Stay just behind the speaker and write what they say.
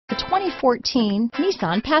2014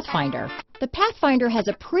 Nissan Pathfinder. The Pathfinder has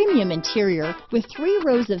a premium interior with 3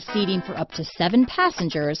 rows of seating for up to 7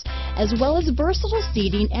 passengers, as well as versatile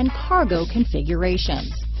seating and cargo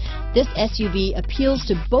configurations. This SUV appeals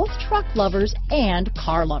to both truck lovers and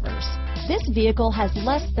car lovers. This vehicle has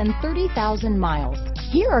less than 30,000 miles.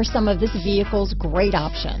 Here are some of this vehicle's great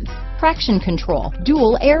options: traction control,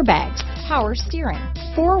 dual airbags, power steering,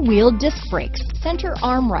 4-wheel disc brakes, center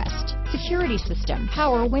armrest, security system,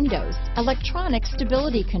 power windows, electronic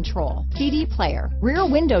stability control, CD player, rear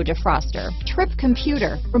window defroster, trip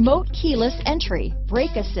computer, remote keyless entry,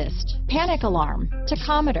 brake assist, panic alarm,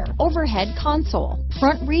 tachometer, overhead console,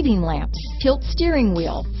 front reading lamps, tilt steering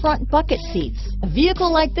wheel, front bucket seats. A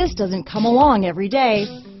vehicle like this doesn't come along every day.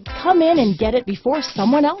 Come in and get it before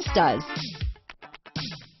someone else does.